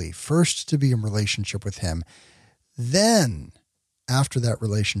holy, first to be in relationship with him. Then, after that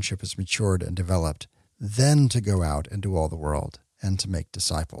relationship is matured and developed, then to go out into all the world and to make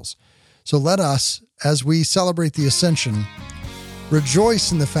disciples. So let us, as we celebrate the Ascension,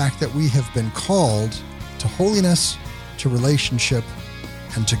 rejoice in the fact that we have been called to holiness, to relationship,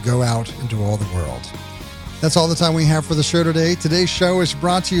 and to go out into all the world. That's all the time we have for the show today. Today's show is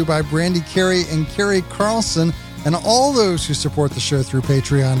brought to you by Brandy Carey and Carrie Carlson and all those who support the show through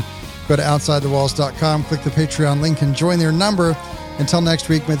Patreon. Go to OutsideTheWalls.com, click the Patreon link, and join their number. Until next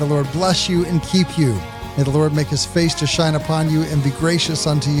week, may the Lord bless you and keep you. May the Lord make his face to shine upon you and be gracious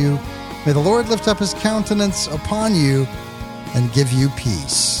unto you. May the Lord lift up his countenance upon you and give you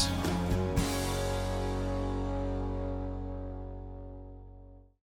peace.